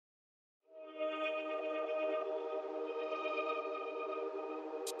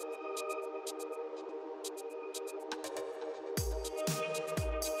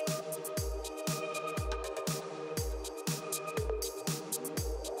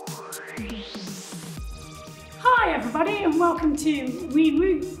Hi everybody and welcome to Wee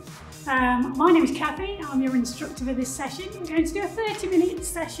Woo. My name is Kathy, I'm your instructor for this session. We're going to do a 30-minute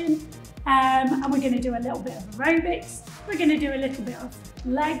session and we're going to do a little bit of aerobics, we're going to do a little bit of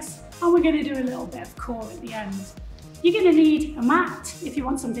legs and we're going to do a little bit of core at the end. You're going to need a mat if you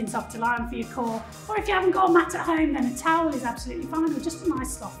want something soft to lie on for your core, or if you haven't got a mat at home then a towel is absolutely fine, or just a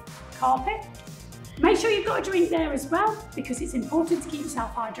nice soft carpet. Make sure you've got a drink there as well because it's important to keep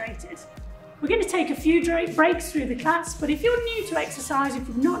yourself hydrated. We're going to take a few breaks through the class, but if you're new to exercise, if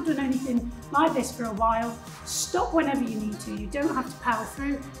you've not done anything like this for a while, stop whenever you need to. You don't have to power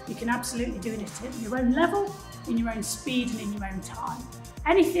through. You can absolutely do it at your own level, in your own speed and in your own time.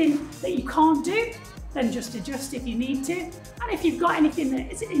 Anything that you can't do, then just adjust if you need to. And if you've got anything that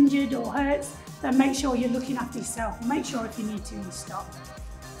is injured or hurts, then make sure you're looking after yourself and make sure if you need to, you stop.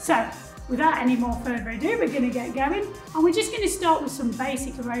 So, without any more further ado, we're going to get going and we're just going to start with some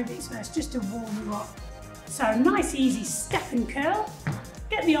basic aerobics first, just to warm you up. So nice easy step and curl,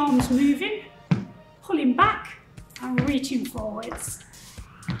 get the arms moving, pulling back and reaching forwards.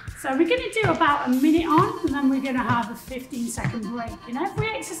 So we're going to do about a minute on and then we're going to have a 15-second break. In every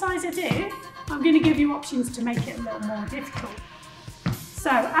exercise I do, I'm going to give you options to make it a little more difficult.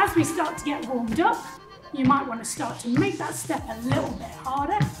 So as we start to get warmed up, you might want to start to make that step a little bit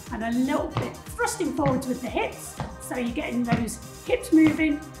harder and a little bit thrusting forwards with the hips. So you're getting those hips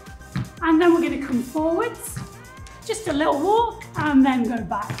moving. And then we're going to come forwards, just a little walk and then go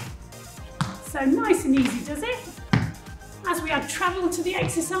back. So nice and easy, does it? As we add travel to the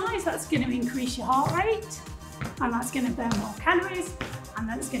exercise, that's going to increase your heart rate and that's going to burn more calories and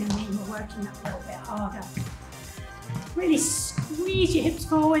that's going to mean we're working that little bit harder. Really squeeze your hips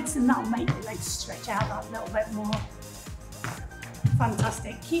forwards and that'll make your legs stretch out that little bit more.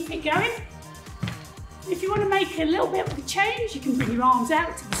 Fantastic, keep it going. If you want to make a little bit of a change, you can bring your arms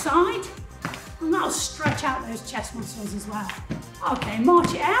out to the side and that'll stretch out those chest muscles as well. Okay,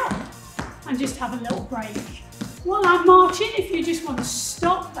 march it out and just have a little break. While I'm marching, if you just want to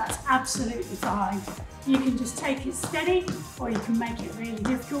stop, that's absolutely fine. You can just take it steady or you can make it really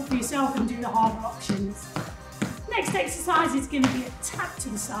difficult for yourself and do the harder options. Next exercise is going to be a tap to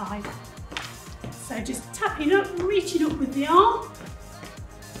the side. So just tapping up, reaching up with the arm.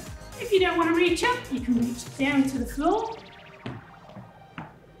 If you don't want to reach up, you can reach down to the floor.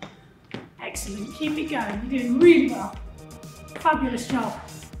 Excellent, keep it going, you're doing really well. Fabulous job.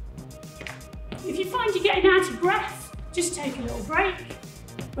 If you find you're getting out of breath, just take a little break.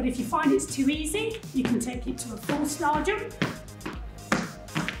 But if you find it's too easy, you can take it to a full star jump.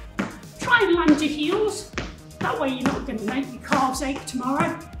 Try and land your heels. That way you're not going to make your calves ache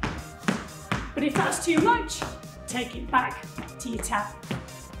tomorrow. But if that's too much, take it back to your tap.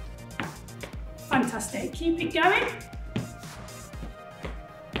 Fantastic, keep it going.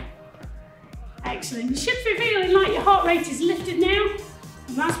 Excellent, you should be feeling like your heart rate is lifted now.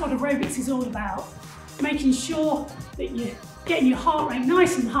 And that's what aerobics is all about. Making sure that you're getting your heart rate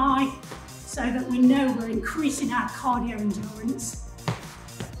nice and high so that we know we're increasing our cardio endurance.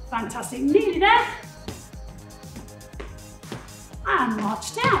 Fantastic, nearly there. And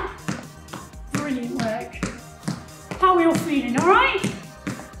marched out. Brilliant work. How are we all feeling, all right?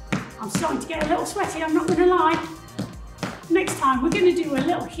 I'm starting to get a little sweaty, I'm not going to lie. Next time, we're going to do a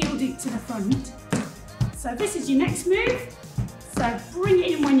little heel dig to the front. So this is your next move. So bring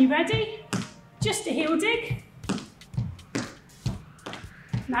it in when you're ready. Just a heel dig.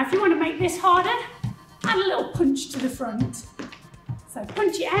 Now if you want to make this harder, add a little punch to the front. So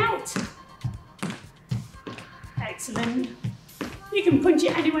punch it out. Excellent. You can punch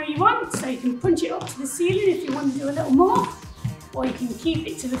it anywhere you want, so you can punch it up to the ceiling if you want to do a little more, or you can keep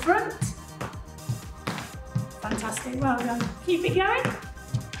it to the front. Fantastic, well done. Keep it going.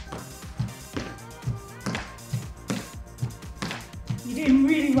 You're doing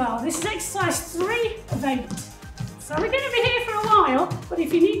really well. This is exercise 3 of 8. So we're going to be here for a while, but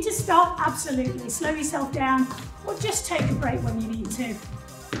if you need to stop, absolutely. Slow yourself down, or just take a break when you need to.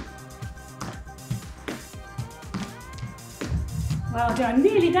 Well done,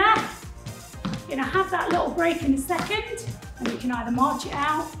 nearly there. You're going to have that little break in a second, and you can either march it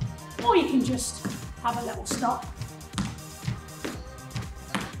out, or you can just have a little stop.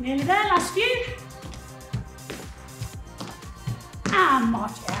 Nearly there, last few. And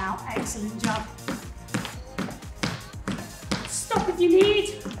march it out, excellent job. Stop if you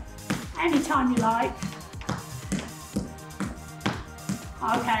need, anytime you like.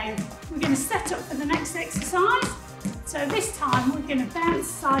 Okay, we're going to set up for the next exercise. So this time we're going to bounce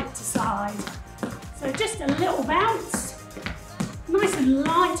side to side. So just a little bounce, nice and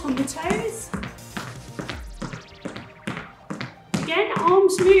light on the toes. Again,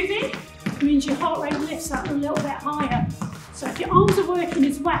 arms moving means your heart rate lifts up a little bit higher. So if your arms are working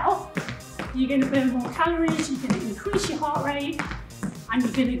as well, you're going to burn more calories, you're going to increase your heart rate, and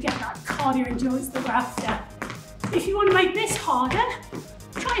you're going to get that cardio endurance that we're after. If you want to make this harder,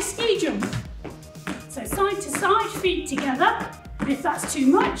 try a ski jump. So side to side, feet together. And if that's too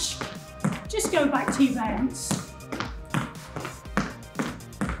much, just go back to your bounce.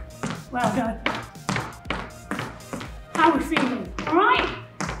 Well done. How are we feeling? All right?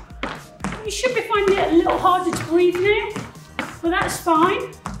 You should be finding it a little harder to breathe now, but that's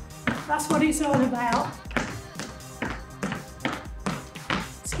fine. That's what it's all about.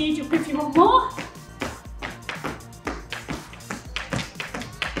 Ski jump if you want more.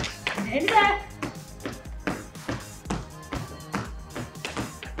 Nearly there.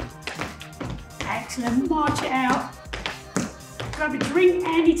 Excellent, march it out. Grab a drink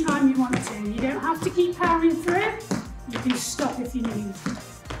anytime you want to. You don't have to keep powering through. You can stop if you need.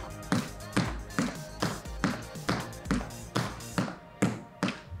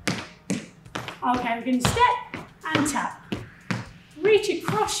 Okay, we're going to step and tap. Reach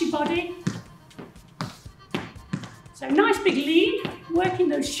across your body. So nice big lean, working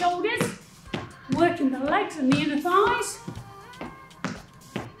those shoulders, working the legs and the inner thighs.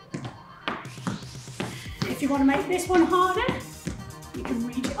 If you want to make this one harder, you can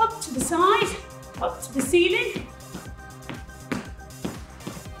reach up to the side, up to the ceiling.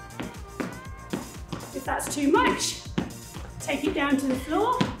 If that's too much, take it down to the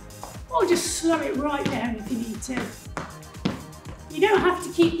floor, or just slow it right down if you need to. You don't have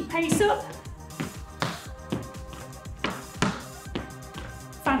to keep the pace up.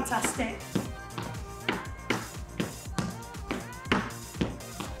 Fantastic.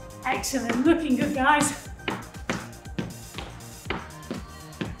 Excellent, looking good, guys.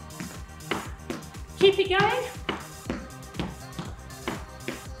 Keep it going.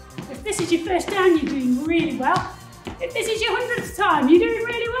 If this is your first down, you're doing really well. If this is your 100th time, you're doing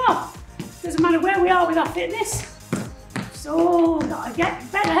really well. Doesn't matter where we are with our fitness. It's all gotta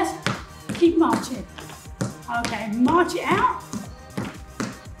get better. Keep marching. Okay, march it out.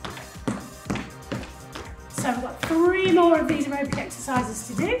 So we've got 3 more of these aerobic exercises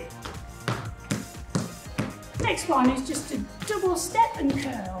to do. Next one is just a double step and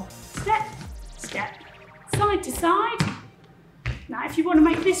curl. Step, step, side to side. Now if you want to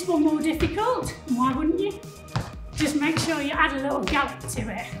make this one more difficult, why wouldn't you? Just make sure you add a little gallop to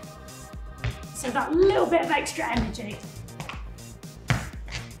it. So that little bit of extra energy.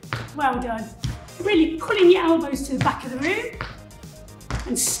 Well done. Really pulling your elbows to the back of the room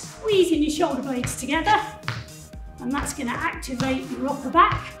and squeezing your shoulder blades together. And that's going to activate your upper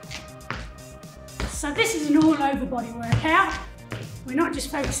back. So this is an all-over body workout. We're not just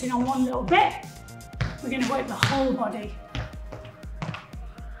focusing on one little bit. We're going to work the whole body.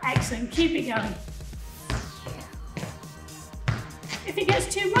 Excellent, keep it going. If it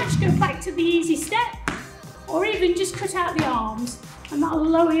gets too much, go back to the easy step, or even just cut out the arms, and that'll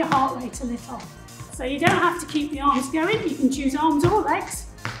lower your heart rate a little. So you don't have to keep the arms going, you can choose arms or legs.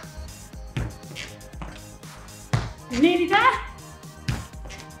 You're nearly there.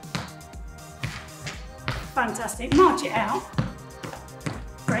 Fantastic, march it out.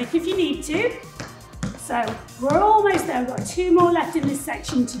 Break if you need to. So we're almost there, we've got 2 more left in this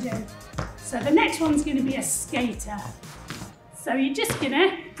section to do. So the next one's going to be a skater. So you're just going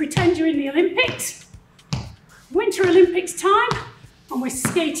to pretend you're in the Olympics, Winter Olympics time, and we're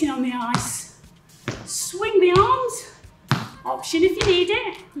skating on the ice. Swing the arms, option if you need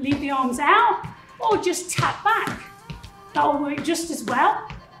it, leave the arms out, or just tap back. That'll work just as well.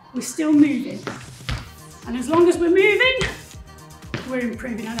 We're still moving. And as long as we're moving, we're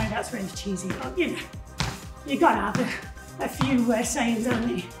improving. I know that's really cheesy, but you know, you've got to have a few sayings,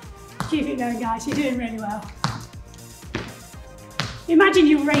 haven't you? Keep it going, guys, you're doing really well. Imagine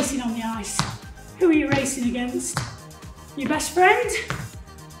you're racing on the ice. Who are you racing against? Your best friend?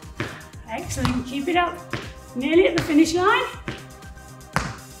 Excellent, keep it up. Nearly at the finish line.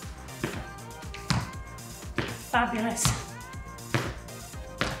 Fabulous.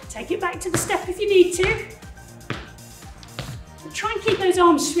 Take it back to the step if you need to. But try and keep those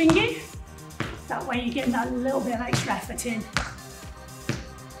arms swinging. That way you're getting that little bit of extra effort in.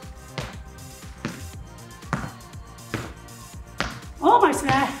 Almost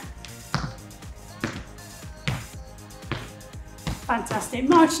there. Fantastic.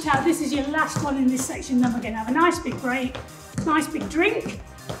 March it out. This is your last one in this section. Then we're going to have a nice big break, nice big drink,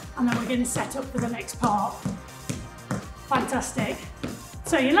 and then we're going to set up for the next part. Fantastic.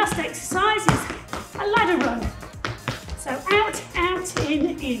 So your last exercise is a ladder run. So out, out,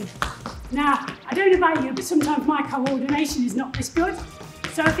 in. Now, I don't know about you, but sometimes my coordination is not this good.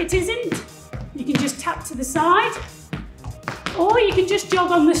 So if it isn't, you can just tap to the side, or you can just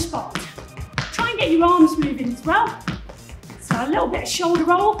jog on the spot. Try and get your arms moving as well. So a little bit of shoulder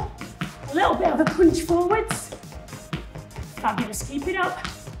roll, a little bit of a punch forwards. Fabulous, keep it up.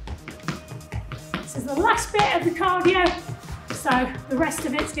 This is the last bit of the cardio, so the rest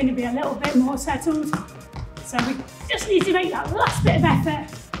of it's going to be a little bit more settled. So we just need to make that last bit of effort.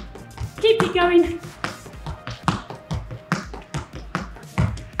 Keep it going.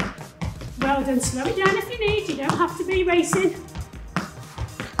 Well done, slow it down if you need, you don't have to be racing.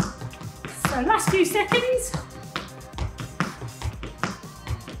 So last few seconds.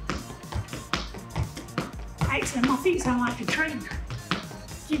 Excellent, my feet sound like a train.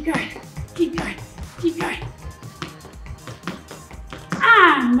 Keep going, keep going, keep going.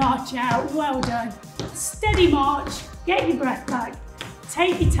 And march out, well done. Steady march, get your breath back,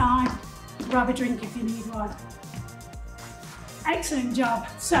 take your time, grab a drink if you need one. Excellent job.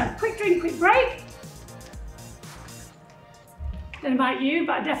 So, quick drink, quick break. Don't know about you,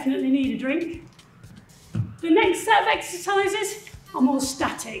 but I definitely need a drink. The next set of exercises are more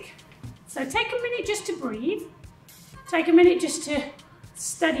static. So take a minute just to breathe. Take a minute just to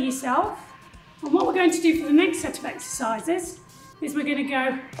steady yourself. And what we're going to do for the next set of exercises is we're going to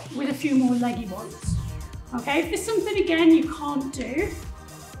go with a few more leggy ones. Okay, if there's something again you can't do,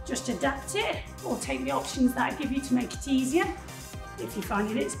 just adapt it or take the options that I give you to make it easier. If you're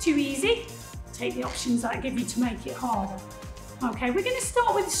finding it's too easy, take the options that I give you to make it harder. Okay, we're going to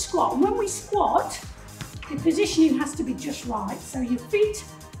start with a squat, and when we squat, the positioning has to be just right. So your feet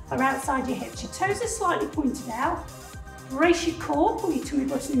are outside your hips, your toes are slightly pointed out, brace your core, pull your tummy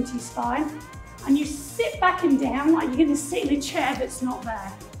button into your spine, and you sit back and down like you're going to sit in a chair that's not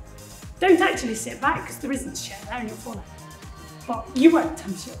there. Don't actually sit back because there isn't a chair there and you'll fall over. But you won't,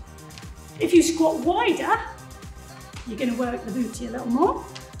 I'm sure. If you squat wider, you're going to work the booty a little more.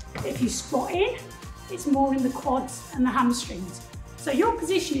 If you squat in, it's more in the quads and the hamstrings. So your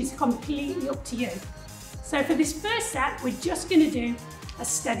position is completely up to you. So for this first set, we're just going to do a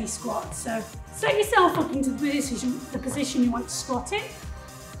steady squat. So set yourself up into the position you want to squat in.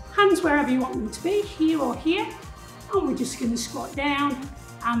 Hands wherever you want them to be, here or here. And we're just going to squat down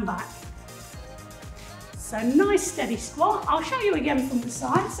and back. So nice steady squat. I'll show you again from the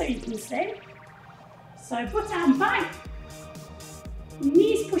side so you can see. So butt out and back.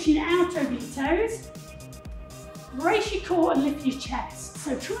 Knees pushing out over your toes. Brace your core and lift your chest.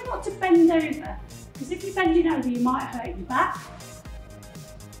 So try not to bend over, because if you're bending over, you might hurt your back.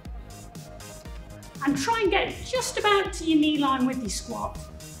 And try and get just about to your knee line with your squat.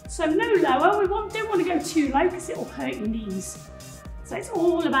 So no lower, we don't want to go too low because it will hurt your knees. So it's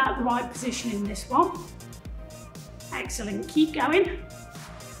all about the right position in this one. Excellent, keep going.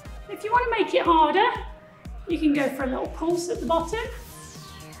 If you want to make it harder, you can go for a little pulse at the bottom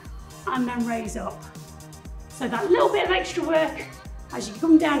and then raise up. So that little bit of extra work as you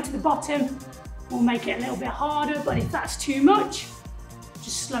come down to the bottom will make it a little bit harder, but if that's too much,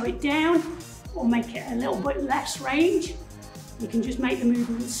 just slow it down or make it a little bit less range. You can just make the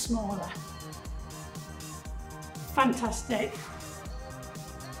movements smaller. Fantastic.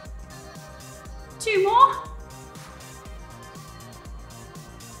 2 more.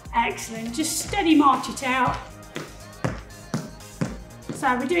 Excellent, just steady march it out.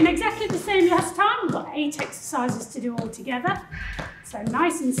 So we're doing exactly the same last time. We've got 8 exercises to do all together. So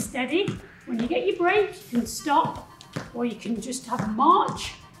nice and steady. When you get your break, you can stop, or you can just have a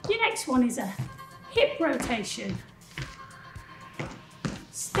march. Your next one is a hip rotation.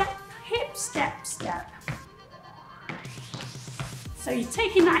 Step, hip, step, step. So you're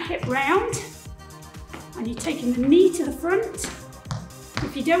taking that hip round, and you're taking the knee to the front.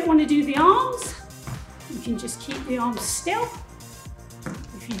 If you don't want to do the arms, you can just keep the arms still.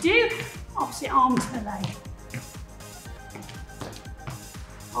 If you do, opposite arm to the leg.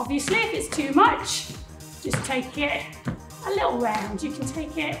 Obviously, if it's too much, just take it a little round. You can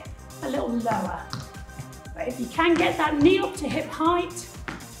take it a little lower. But if you can get that knee up to hip height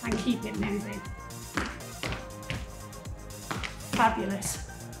and keep it moving. Fabulous.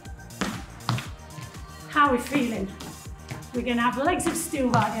 How are we feeling? We're going to have legs of steel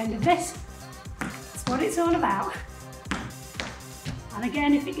by the end of this. That's what it's all about. And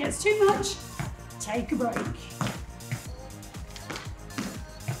again, if it gets too much, take a break.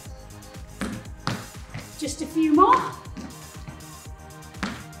 Just a few more.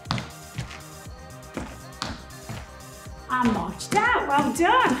 And marched out, well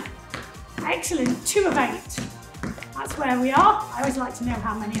done. Excellent, 2 of 8. That's where we are. I always like to know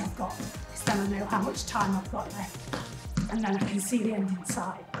how many I've got, because then I know how much time I've got left. And then I can see the end in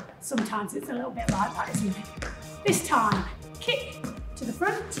sight. Sometimes it's a little bit like that, isn't it? This time, kick to the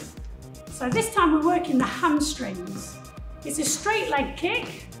front. So this time we're working the hamstrings. It's a straight leg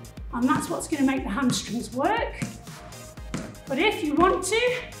kick, and that's what's going to make the hamstrings work. But if you want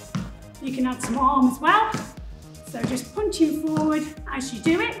to, you can add some arm as well. So just punching forward as you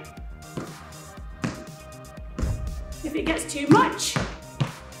do it. If it gets too much,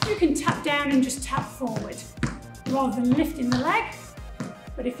 you can tap down and just tap forward, rather than lifting the leg.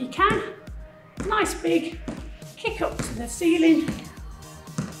 But if you can, nice big kick up to the ceiling.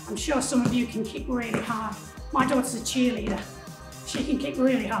 I'm sure some of you can kick really high. My daughter's a cheerleader. She can kick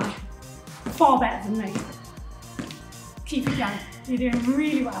really high, far better than me. Keep it going, you're doing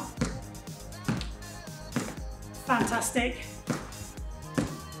really well. Fantastic. You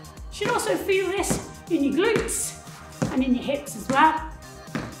should also feel this in your glutes and in your hips as well.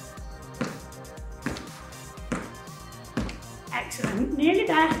 Excellent, nearly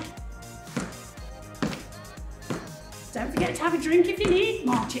there. Don't forget to have a drink if you need,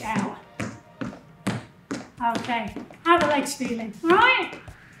 march it out. Okay, how are the legs feeling? All right?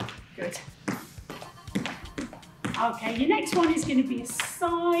 Good. Okay, your next one is going to be a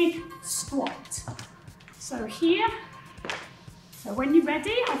side squat. So here, so when you're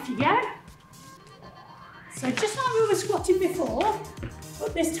ready, off you go. So just like we were squatting before,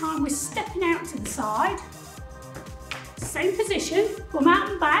 but this time we're stepping out to the side. Same position, bum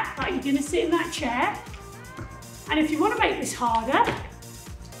out and back like you're going to sit in that chair. And if you want to make this harder,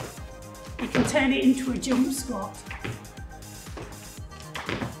 you can turn it into a jump squat.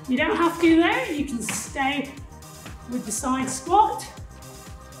 You don't have to though, you can stay with the side squat.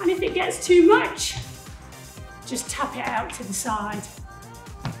 And if it gets too much, just tap it out to the side.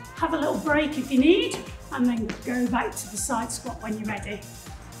 Have a little break if you need, and then go back to the side squat when you're ready.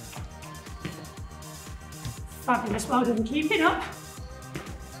 Fabulous, well done, keep it up.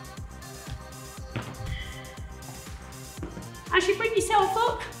 As you bring yourself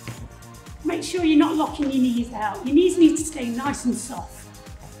up, make sure you're not locking your knees out. Your knees need to stay nice and soft.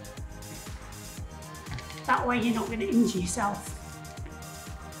 That way you're not going to injure yourself.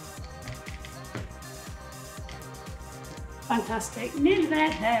 Fantastic, nearly there,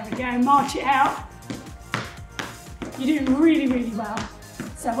 there we go, march it out. You're doing really, really well.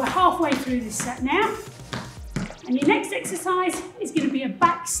 So we're halfway through this set now. And your next exercise is going to be a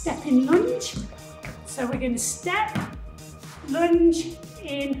back stepping lunge. So we're going to step, lunge,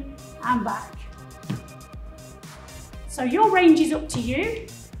 in and back. So your range is up to you.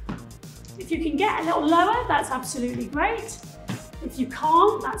 If you can get a little lower, that's absolutely great. If you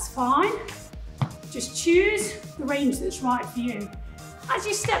can't, that's fine. Just choose the range that's right for you. As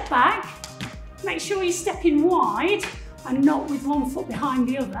you step back, make sure you're stepping wide and not with one foot behind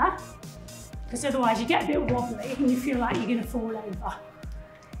the other, because otherwise you get a bit wobbly and you feel like you're going to fall over.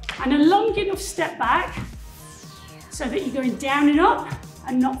 And a long enough step back so that you're going down and up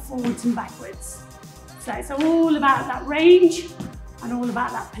and not forwards and backwards. So it's all about that range and all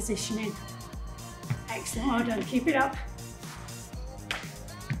about that positioning. Excellent, well done, keep it up.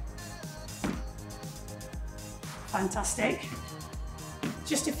 Fantastic.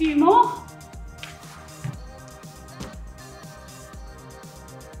 Just a few more.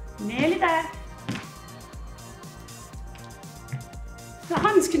 Nearly there. The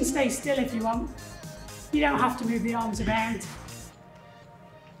hands can stay still if you want. You don't have to move the arms around.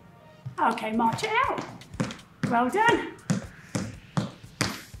 Okay, march it out. Well done.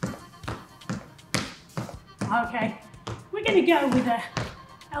 Okay, we're going to go with an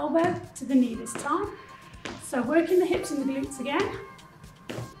elbow to the knee this time. So working the hips and the glutes again.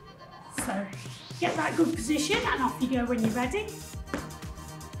 So get that good position and off you go when you're ready.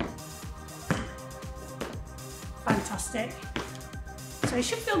 Fantastic. So you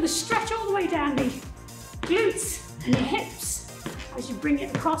should feel the stretch all the way down the glutes and your hips as you bring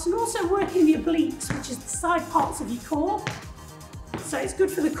it across, and also working the obliques, which is the side parts of your core. So it's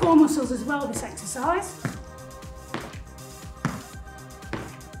good for the core muscles as well, this exercise.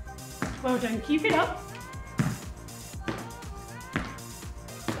 Well done, keep it up.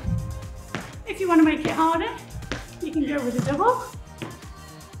 If you want to make it harder, you can go with a double.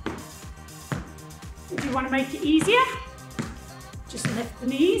 If you want to make it easier, just lift the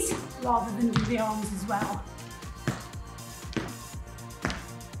knees rather than do the arms as well.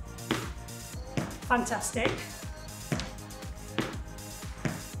 Fantastic.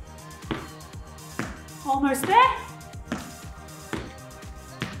 Almost there.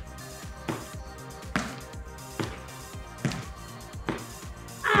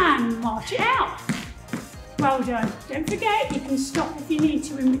 And march it out. Well done. Don't forget, you can stop if you need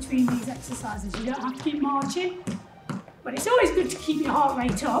to in between these exercises. You don't have to keep marching, but it's always good to keep your heart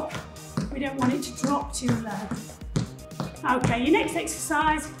rate up. We don't want it to drop too low. Okay, your next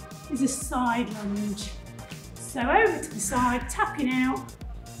exercise is a side lunge. So over to the side, tapping out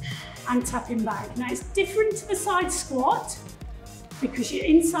and tapping back. Now it's different to the side squat because your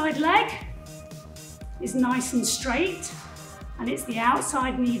inside leg is nice and straight and it's the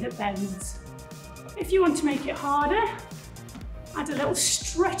outside knee that bends. If you want to make it harder, add a little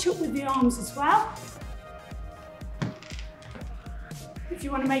stretch up with the arms as well. If you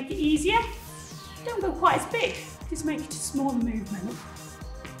want to make it easier, don't go quite as big, just make it a smaller movement.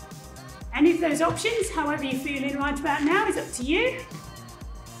 Any of those options, however you're feeling right about now, is up to you.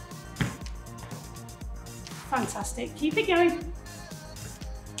 Fantastic, keep it going.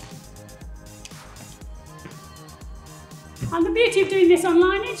 And the beauty of doing this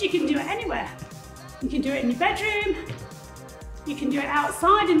online is you can do it anywhere. You can do it in your bedroom, you can do it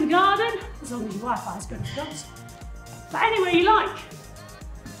outside in the garden, as long as your Wi-Fi is good, of course. But anywhere you like.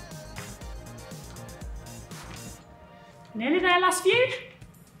 Nearly there, last few.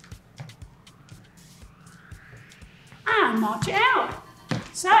 And march it out.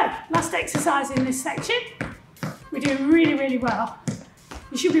 So, last exercise in this section. We're doing really, really well.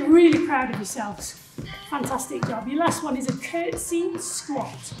 You should be really proud of yourselves. Fantastic job. Your last one is a curtsy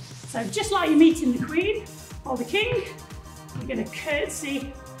squat. So just like you're meeting the Queen or the King, you're going to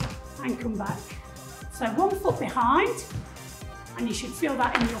curtsy and come back. So 1 foot behind, and you should feel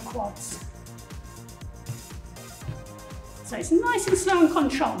that in your quads. So it's nice and slow and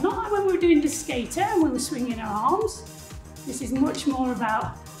controlled, not like when we were doing the skater and we were swinging our arms. This is much more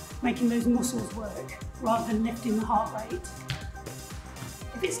about making those muscles work rather than lifting the heart rate.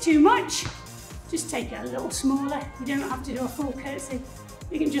 If it's too much, just take it a little smaller. You don't have to do a full curtsy.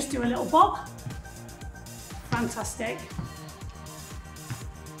 You can just do a little bob. Fantastic.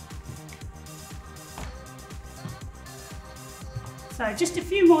 So just a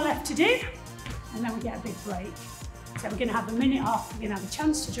few more left to do, and then we get a big break. So we're going to have a minute off, we're going to have a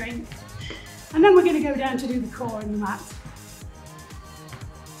chance to drink, and then we're going to go down to do the core and the mat.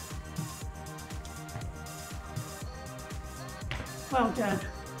 Well done.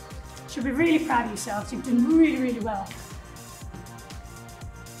 You should be really proud of yourselves. You've done really, really well.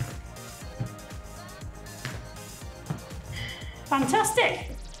 Fantastic.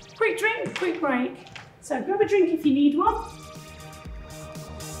 Quick drink, quick break. So grab a drink if you need one.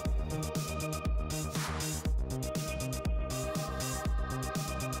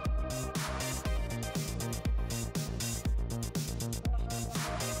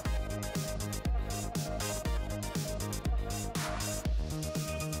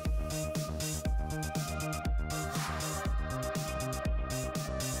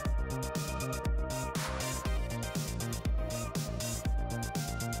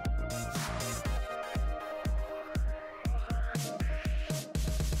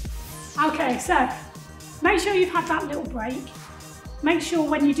 Okay, so make sure you've had that little break. Make sure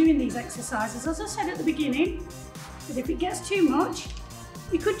when you're doing these exercises, as I said at the beginning, that if it gets too much,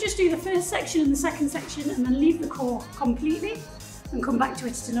 you could just do the first section and the second section and then leave the core completely and come back to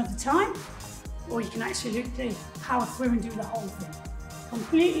it at another time. Or you can actually power through and do the whole thing.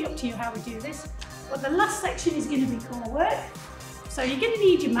 Completely up to you how we do this. But the last section is going to be core work. So you're going to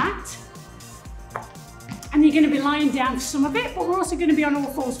need your mat. And you're going to be lying down for some of it, but we're also going to be on all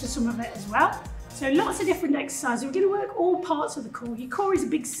fours for some of it as well. So lots of different exercises. We're going to work all parts of the core. Your core is a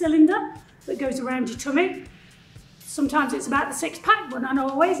big cylinder that goes around your tummy. Sometimes it's about the six pack, but not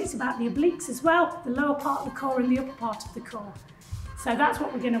always. It's about the obliques as well, the lower part of the core and the upper part of the core. So that's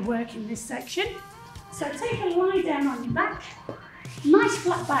what we're going to work in this section. So take a lie down on your back. Nice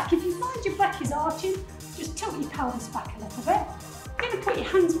flat back. If you find your back is arching, just tilt your pelvis back a little bit. You're going to put your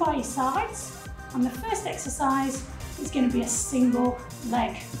hands by your sides. And the first exercise is going to be a single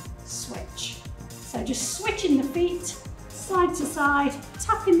leg switch. So just switching the feet side to side,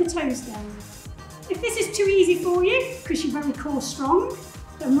 tapping the toes down. If this is too easy for you, because you're very core strong,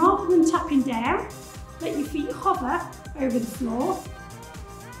 then rather than tapping down, let your feet hover over the floor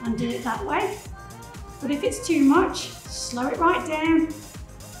and do it that way. But if it's too much, slow it right down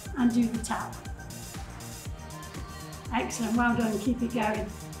and do the tap. Excellent, well done, keep it going.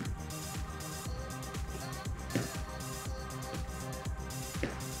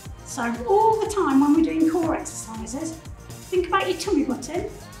 So all the time when we're doing core exercises, think about your tummy button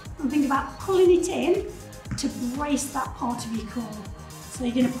and think about pulling it in to brace that part of your core. So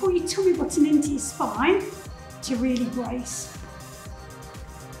you're going to pull your tummy button into your spine to really brace.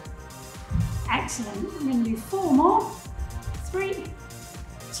 Excellent. I'm going to do 4 more. 3,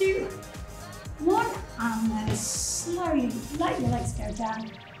 2, One, and then slowly let your legs go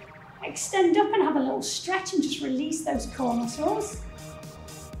down. Extend up and have a little stretch and just release those core muscles.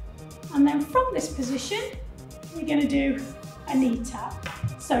 And then from this position, we're going to do a knee tap.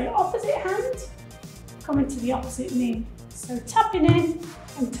 So your opposite hand coming to the opposite knee. So tapping in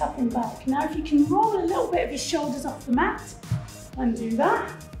and tapping back. Now if you can roll a little bit of your shoulders off the mat, then do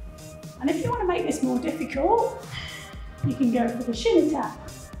that. And if you want to make this more difficult, you can go for the shin tap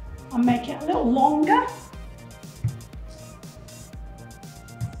and make it a little longer.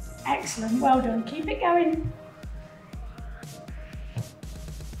 Excellent, well done, keep it going.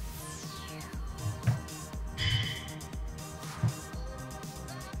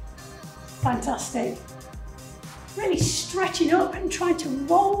 Fantastic. Really stretching up and trying to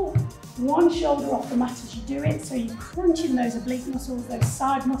roll one shoulder off the mat as you do it, so you're crunching those oblique muscles, those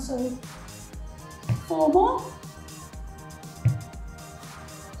side muscles. 4 more.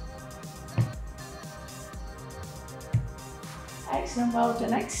 Excellent, well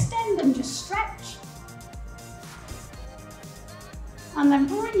done. Extend and just stretch. And then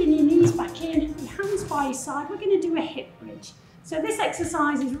bringing your knees back in, your hands by your side, we're going to do a hip bridge. So this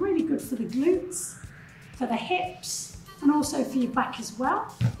exercise is really good for the glutes, for the hips, and also for your back as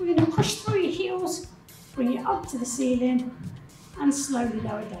well. We're going to push through your heels, bring it up to the ceiling, and slowly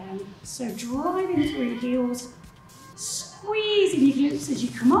lower down. So driving through your heels, squeezing your glutes as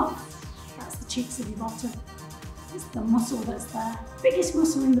you come up. That's the cheeks of your bottom. It's the muscle that's there. Biggest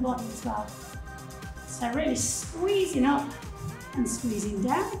muscle in the body as well. So really squeezing up and squeezing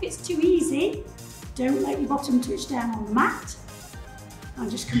down. If it's too easy, don't let your bottom touch down on the mat. And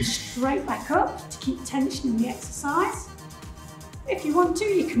just come straight back up to keep tension in the exercise. If you want to,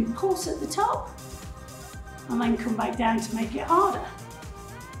 you can pulse at the top and then come back down to make it harder.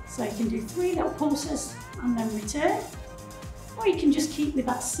 So you can do 3 little pulses and then return. Or you can just keep with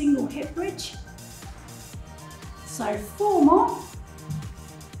that single hip bridge. So 4 more.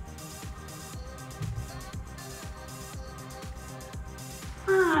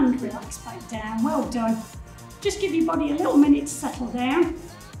 And relax back down, well done. Just give your body a little minute to settle down.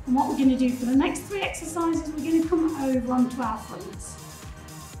 And what we're going to do for the next 3 exercises, we're going to come over onto our fronts.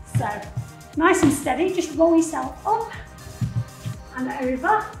 So, nice and steady, just roll yourself up and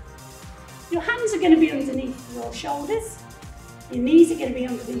over. Your hands are going to be underneath your shoulders. Your knees are going to be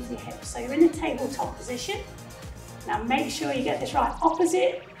underneath your hips. So you're in a tabletop position. Now make sure you get this right.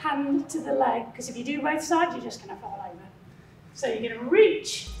 Opposite hand to the leg, because if you do both sides, you're just going to fall over. So you're going to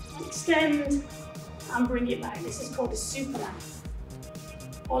reach, extend, and bring it back. This is called a Superman.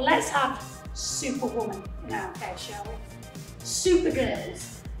 Or let's have Superwoman in our case, shall we?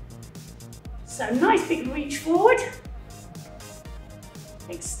 Supergirls. So nice big reach forward.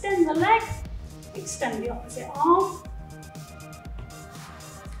 Extend the leg, extend the opposite arm.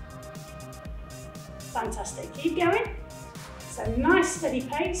 Fantastic, keep going. So nice steady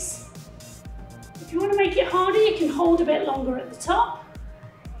pace. If you want to make it harder, you can hold a bit longer at the top.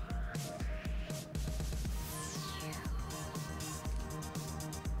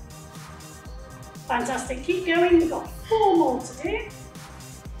 Fantastic, keep going, we've got 4 more to do.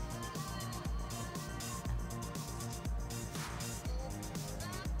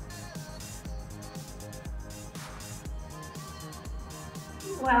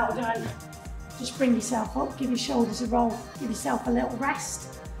 Well done. Just bring yourself up, give your shoulders a roll, give yourself a little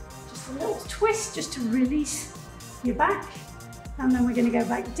rest. Just a little twist just to release your back. And then we're going to go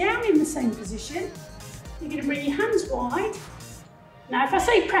back down in the same position. You're going to bring your hands wide. Now if I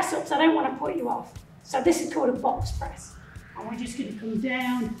say press ups, I don't want to put you off. So this is called a box press. And we're just going to come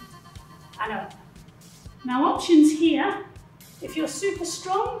down and up. Now options here, if you're super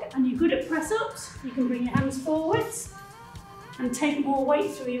strong and you're good at press ups, you can bring your hands forwards and take more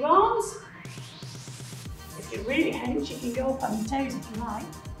weight through your arms. If you're really hench, you can go up on your toes if you like.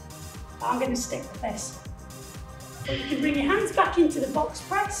 But I'm going to stick with this. But you can bring your hands back into the box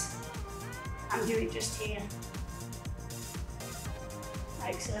press and do it just here.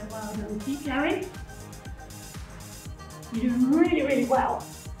 Excellent, well done. Keep going. You're doing really, really well.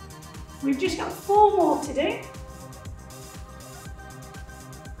 We've just got 4 more to do.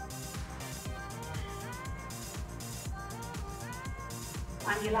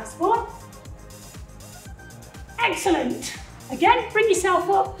 And your last one. Excellent. Again, bring yourself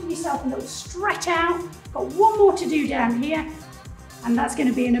up, give yourself a little stretch out. Got 1 more to do down here, and that's going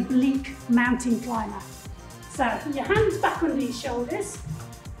to be an oblique mountain climber. So your hands back under your shoulders,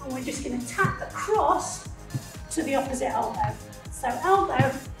 and we're just going to tap across to the opposite elbow. So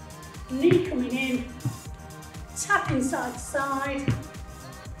elbow, knee coming in, tapping side to side.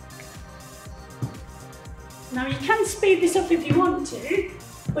 Now you can speed this up if you want to,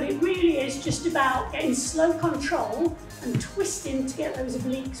 but it really is it's just about getting slow control and twisting to get those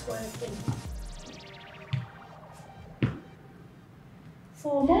obliques working.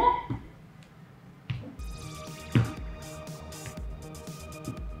 4 more.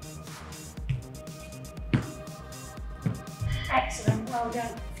 Excellent, well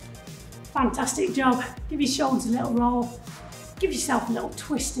done. Fantastic job. Give your shoulders a little roll. Give yourself a little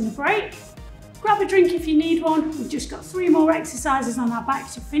twist and a break. Grab a drink if you need one. We've just got 3 more exercises on our back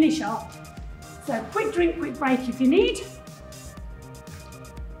to finish off. So quick drink, quick break if you need.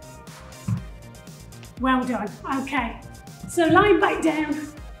 Well done. Okay, so lying back down,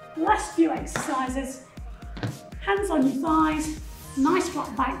 last few exercises. Hands on your thighs, nice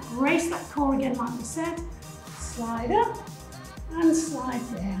flat back, brace that core again like we said. Slide up and slide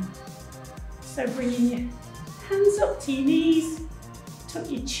down. So bringing your hands up to your knees, tuck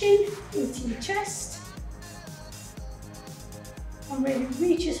your chin into your chest, and really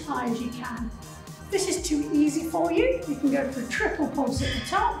reach as high as you can. If this is too easy for you, you can go for a triple pulse at the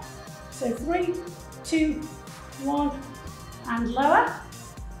top. So 3, 2, 1, and lower.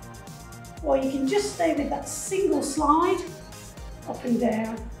 Or you can just stay with that single slide, up and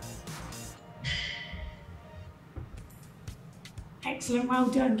down. Excellent, well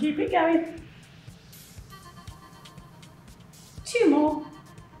done, keep it going. 2 more.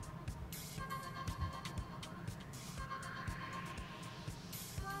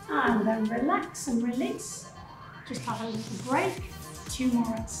 And then relax and release. Just have a little break. 2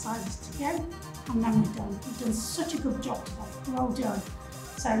 more exercises to go, and then we're done. You've done such a good job today, well done.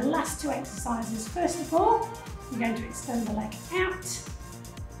 So last 2 exercises. First of all, you're going to extend the leg out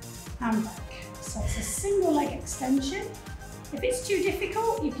and back. So it's a single leg extension. If it's too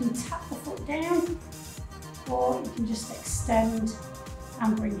difficult, you can tap the foot down, or you can just extend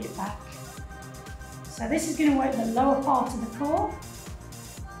and bring it back. So this is going to work the lower part of the core.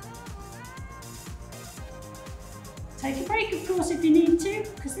 Take a break, of course, if you need to,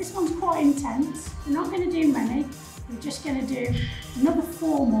 because this one's quite intense. We're not going to do many. We're just going to do another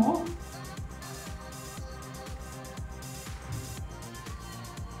 4 more.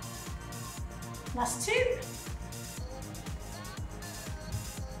 Last 2.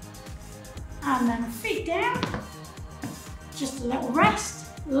 And then feet down. Just a little rest.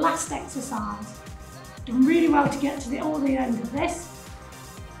 Last exercise. Done really well to get to the end of this.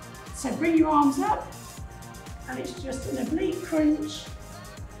 So bring your arms up. And it's just an oblique crunch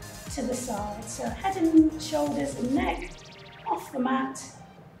to the side. So head and shoulders and neck off the mat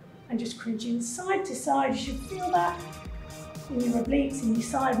and just crunching side to side. You should feel that in your obliques and your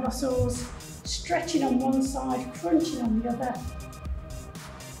side muscles, stretching on one side, crunching on the other.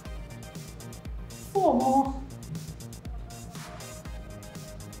 4 more.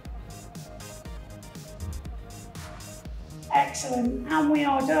 Excellent, and we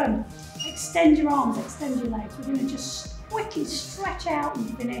are done. Extend your arms, extend your legs. We're going to just quickly stretch out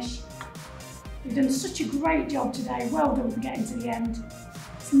and finish. You've done such a great job today. Well done for getting to the end.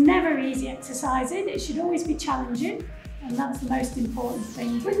 It's never easy exercising. It should always be challenging, and that's the most important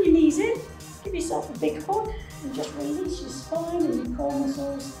thing. Bring your knees in, give yourself a big hug, and just release your spine and your core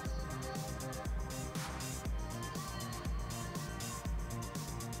muscles.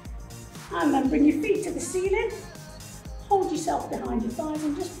 And then bring your feet to the ceiling. Hold yourself behind your thighs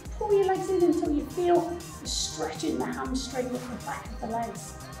and just pull your legs in until you feel the stretch in the hamstring at the back of the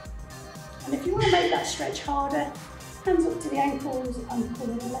legs. And if you want to make that stretch harder, hands up to the ankles and pull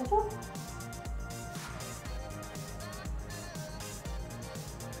in a little.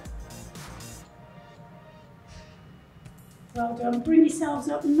 Well done. Bring yourselves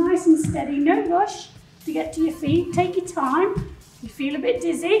up nice and steady, no rush to get to your feet. Take your time. If you feel a bit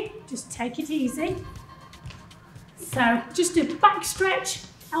dizzy, just take it easy. So just a back stretch,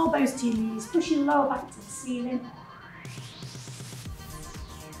 elbows to your knees, push your lower back to the ceiling.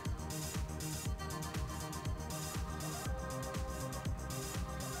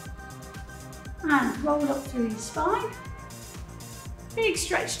 And roll up through your spine. Big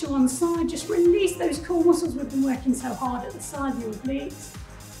stretch to one side, just release those core muscles we've been working so hard at the side of your obliques.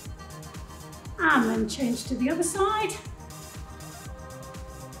 And then change to the other side.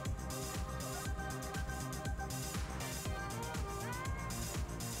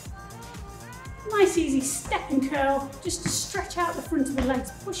 Nice easy step and curl, just to stretch out the front of the legs,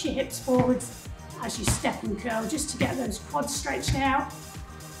 push your hips forwards as you step and curl, just to get those quads stretched out.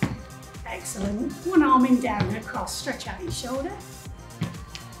 Excellent. One arm in, down and across, stretch out your shoulder.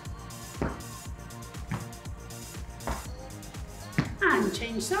 And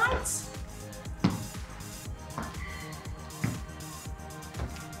change sides.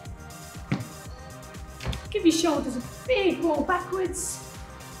 Give your shoulders a big roll backwards.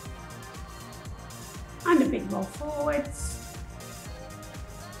 big roll forwards.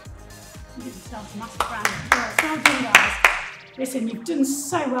 Give yourself a massive round of applause. Well done, guys. Listen, you've done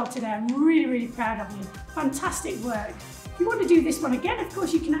so well today. I'm really, really proud of you. Fantastic work. If you want to do this one again, of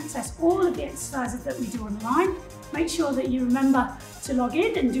course, you can access all of the exercises that we do online. Make sure that you remember to log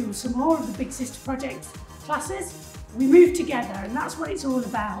in and do some more of the Big Sister Project classes. We move together, and that's what it's all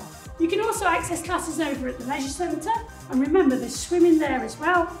about. You can also access classes over at the Leisure Centre, and remember there's swimming there as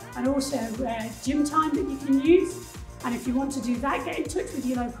well, and also gym time that you can use. And if you want to do that, get in touch with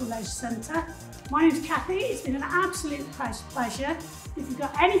your local leisure centre. My name's Kathy, it's been an absolute pleasure. If you've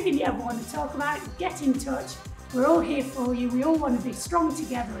got anything you ever want to talk about, get in touch. We're all here for you. We all want to be strong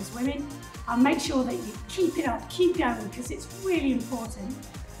together as women. And make sure that you keep it up, keep going, because it's really important.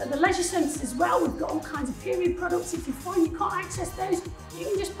 At the leisure centres as well, we've got all kinds of period products. If you find you can't access those, you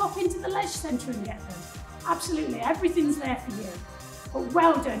can just pop into the leisure centre and get them. Absolutely, everything's there for you. But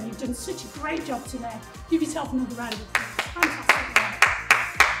well done, you've done such a great job today. Give yourself another round of applause.